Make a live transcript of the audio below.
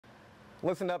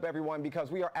Listen up, everyone,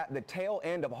 because we are at the tail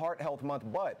end of Heart Health Month,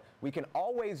 but we can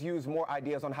always use more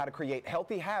ideas on how to create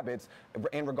healthy habits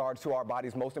in regards to our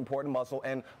body's most important muscle.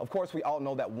 And of course, we all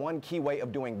know that one key way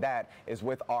of doing that is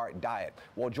with our diet.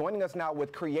 Well, joining us now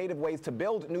with creative ways to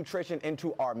build nutrition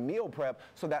into our meal prep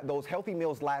so that those healthy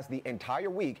meals last the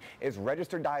entire week is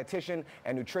registered dietitian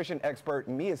and nutrition expert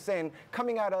Mia Syn,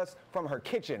 coming at us from her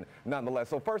kitchen nonetheless.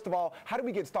 So first of all, how do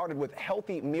we get started with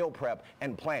healthy meal prep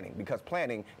and planning? Because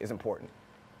planning is important.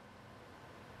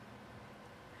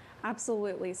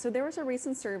 Absolutely. So there was a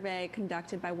recent survey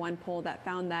conducted by one poll that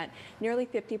found that nearly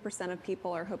 50% of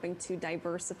people are hoping to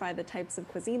diversify the types of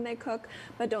cuisine they cook,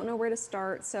 but don't know where to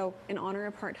start. So in honor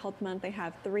of Heart Health Month, they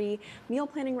have 3 meal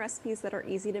planning recipes that are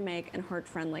easy to make and heart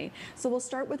friendly. So we'll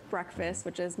start with breakfast,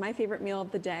 which is my favorite meal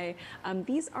of the day.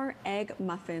 These are egg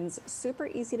muffins, super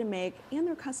easy to make, and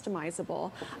they're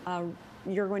customizable.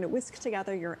 You're going to whisk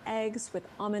together your eggs with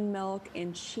almond milk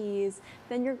and cheese.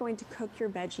 Then you're going to cook your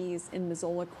veggies in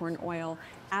Mazola corn oil,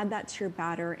 add that to your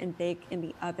batter, and bake in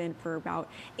the oven for about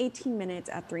 18 minutes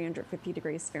at 350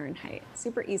 degrees Fahrenheit.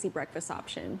 Super easy breakfast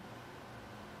option.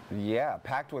 Yeah,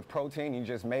 packed with protein. You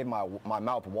just made my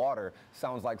mouth water.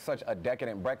 Sounds like such a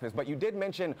decadent breakfast. But you did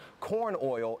mention corn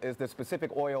oil is the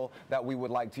specific oil that we would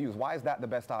like to use. Why is that the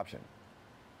best option?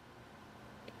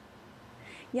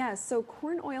 Yes, so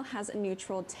corn oil has a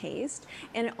neutral taste,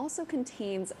 and it also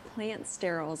contains plant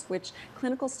sterols, which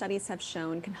clinical studies have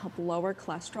shown can help lower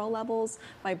cholesterol levels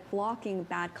by blocking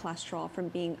bad cholesterol from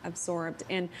being absorbed.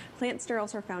 And plant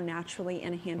sterols are found naturally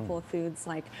in a handful of foods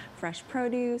like fresh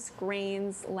produce,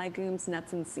 grains, legumes,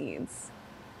 nuts, and seeds.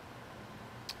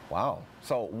 Wow.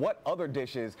 So what other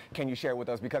dishes can you share with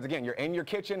us? Because again, you're in your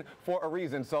kitchen for a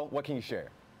reason, so what can you share?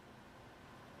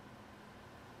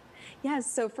 Yes,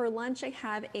 so for lunch, I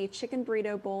have a chicken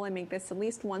burrito bowl. I make this at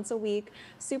least once a week.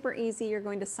 Super easy. You're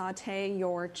going to saute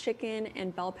your chicken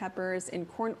and bell peppers in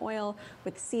corn oil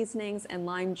with seasonings and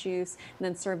lime juice, and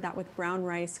then serve that with brown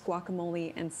rice,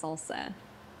 guacamole, and salsa.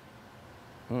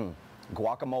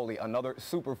 Guacamole, another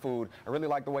superfood. I really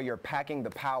like the way you're packing the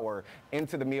power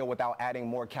into the meal without adding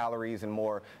more calories and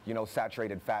more,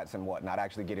 saturated fats and whatnot,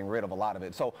 actually getting rid of a lot of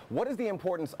it. So what is the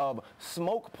importance of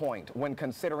smoke point when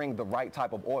considering the right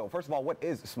type of oil? First of all, what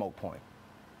is smoke point?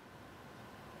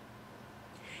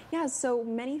 Yeah, so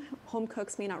many home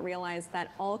cooks may not realize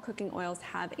that all cooking oils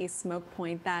have a smoke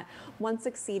point that, once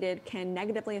exceeded, can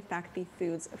negatively affect the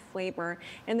food's flavor.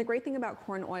 And the great thing about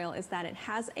corn oil is that it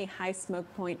has a high smoke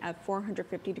point of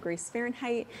 450 degrees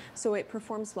Fahrenheit, so it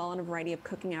performs well in a variety of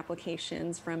cooking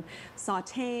applications, from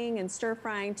sautéing and stir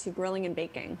frying to grilling and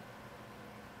baking.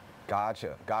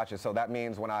 Gotcha. So that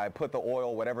means when I put the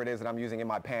oil, whatever it is that I'm using in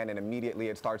my pan, and immediately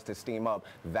it starts to steam up,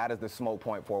 that is the smoke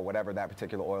point for whatever that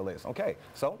particular oil is. Okay,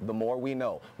 so the more we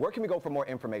know. Where can we go for more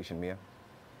information, Mia?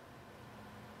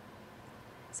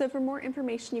 So for more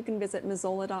information, you can visit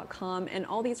Mazola.com, and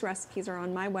all these recipes are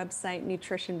on my website,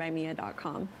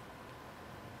 nutritionbymia.com.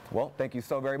 Well, thank you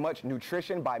so very much.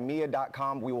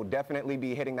 Nutritionbymia.com. We will definitely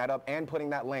be hitting that up and putting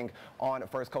that link on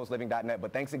firstcoastliving.net.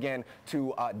 But thanks again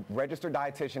to registered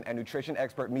dietitian and nutrition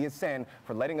expert Mia Syn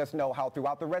for letting us know how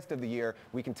throughout the rest of the year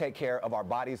we can take care of our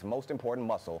body's most important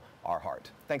muscle, our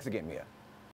heart. Thanks again, Mia.